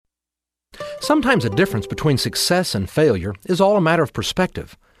Sometimes the difference between success and failure is all a matter of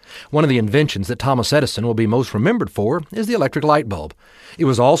perspective. One of the inventions that Thomas Edison will be most remembered for is the electric light bulb. It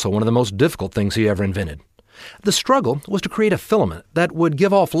was also one of the most difficult things he ever invented. The struggle was to create a filament that would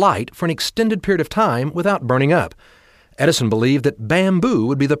give off light for an extended period of time without burning up. Edison believed that bamboo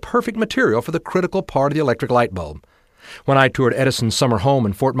would be the perfect material for the critical part of the electric light bulb. When I toured Edison's summer home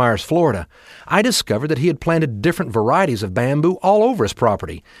in Fort Myers, Florida, I discovered that he had planted different varieties of bamboo all over his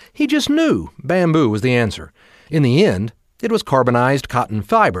property. He just knew bamboo was the answer. In the end, it was carbonized cotton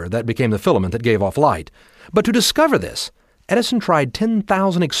fiber that became the filament that gave off light. But to discover this, Edison tried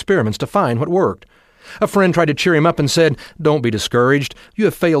 10,000 experiments to find what worked. A friend tried to cheer him up and said, "Don't be discouraged. You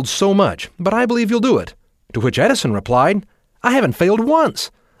have failed so much, but I believe you'll do it." To which Edison replied, "I haven't failed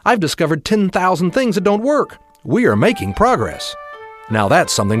once. I've discovered 10,000 things that don't work. We are making progress." Now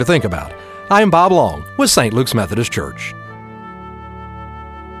that's something to think about. I'm Bob Long with St. Luke's Methodist Church.